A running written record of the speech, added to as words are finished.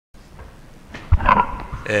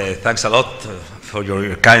Thanks a lot for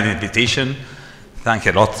your kind invitation. Thanks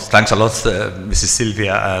a lot, Mrs.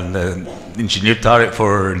 Sylvia and Engineer Tariq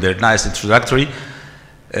for their nice introductory.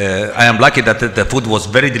 I am lucky that the food was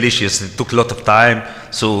very delicious. It took a lot of time,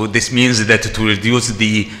 so this means that it will reduce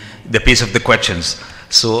the pace of the questions.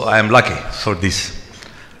 So I am lucky for this.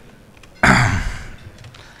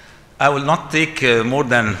 I will not take more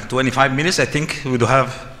than 25 minutes. I think we do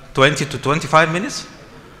have 20 to 25 minutes.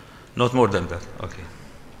 Not more than that. Okay.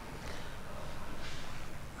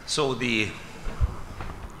 So the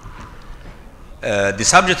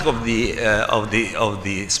subject of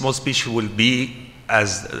the small speech will be,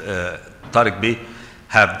 as Tariq Bey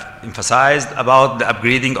have emphasized, about the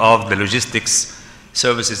upgrading of the logistics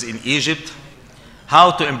services in Egypt,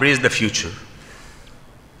 how to embrace the future.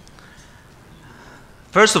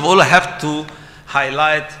 First of all, I have to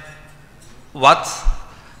highlight what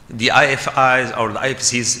the IFIs or the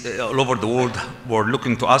IFCs all over the world were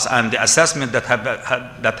looking to us, and the assessment that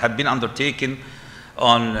have been undertaken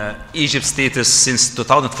on Egypt's status since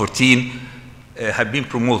 2014 have been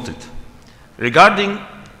promoted. Regarding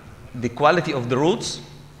the quality of the roads,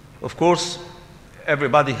 of course,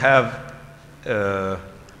 everybody have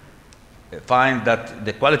find that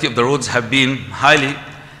the quality of the roads have been highly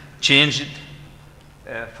changed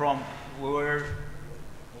from where.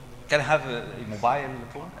 Can I have a mobile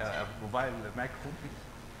phone, a mobile microphone, please?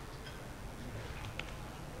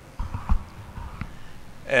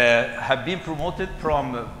 Have been promoted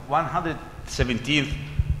from 117th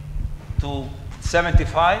to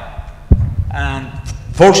 75, and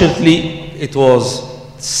fortunately, it was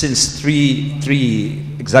since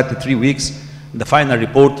exactly three weeks. The final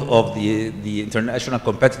report of the International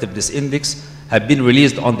Competitiveness Index have been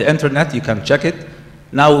released on the internet. You can check it.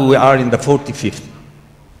 Now we are in the 45th.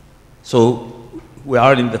 So we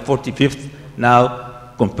are in the 45th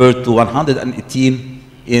now compared to 118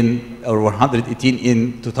 in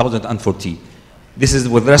 2014. This is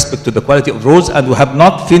with respect to the quality of roads, and we have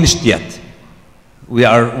not finished yet. We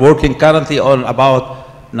are working currently on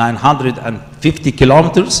about 950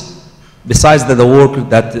 kilometers, besides the work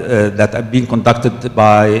that have been conducted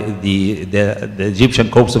by the Egyptian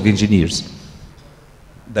Corps of Engineers,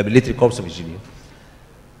 the military Corps of Engineers.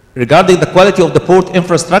 Regarding the quality of the port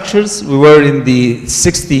infrastructures, we were in the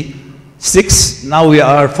 66, now we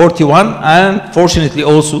are 41, and fortunately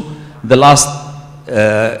also the last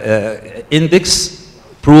index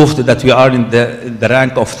proved that we are in the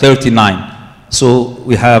rank of 39. So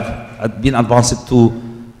we have been advanced to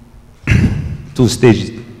two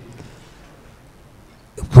stages.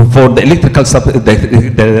 For the electrical,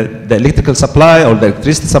 the electrical supply or the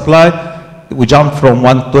electricity supply, we jumped from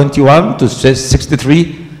 121 to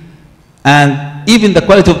 63. And even the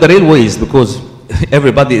quality of the railways, because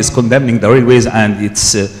everybody is condemning the railways, and it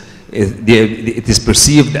is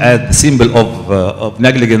perceived as a symbol of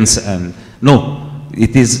negligence. And no,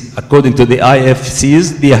 it is, according to the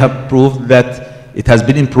IFCs, they have proved that it has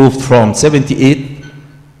been improved from 78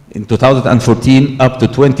 in 2014 up to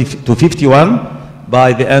 51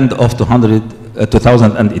 by the end of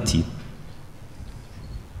 2018.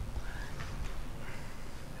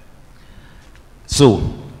 So,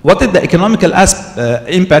 what are the economical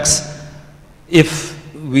impacts if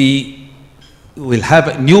we will have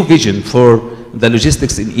a new vision for the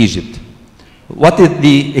logistics in Egypt? What is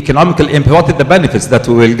the economical impact? What are the benefits that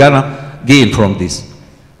we will gonna gain from this?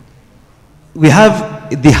 We have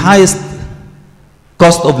the highest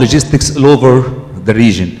cost of logistics all over the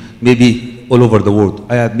region, maybe all over the world.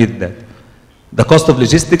 I admit that. The cost of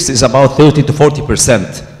logistics is about 30 to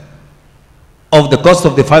 40% of the cost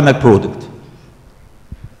of the final product.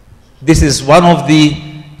 This is one of the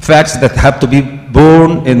facts that have to be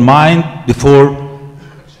borne in mind before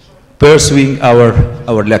pursuing our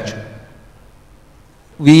lecture.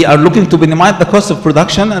 We are looking to minimize the cost of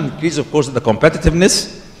production and increase, of course, the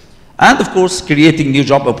competitiveness, and of course, creating new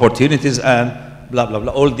job opportunities and blah, blah,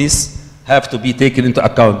 blah. All these have to be taken into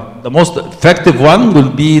account. The most effective one will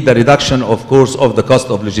be the reduction, of course, of the cost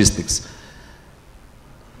of logistics.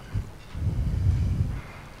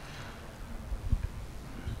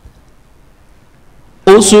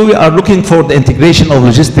 Also, we are looking for the integration of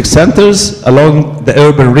logistics centers along the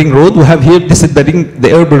urban ring road. We have here, this is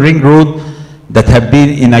the urban ring road that have been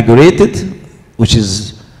inaugurated, which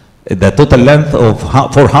is the total length of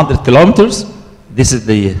 400 kilometers. This is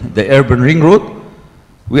the urban ring road.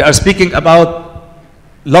 We are speaking about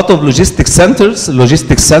a lot of logistics centers,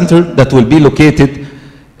 that will be located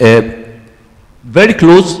very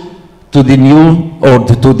close to the new, or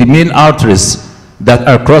to the main arteries that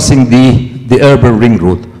are crossing the urban ring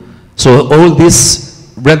road. So all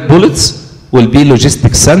these red bullets will be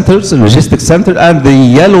logistics centers, and the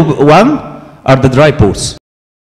yellow one are the dry ports.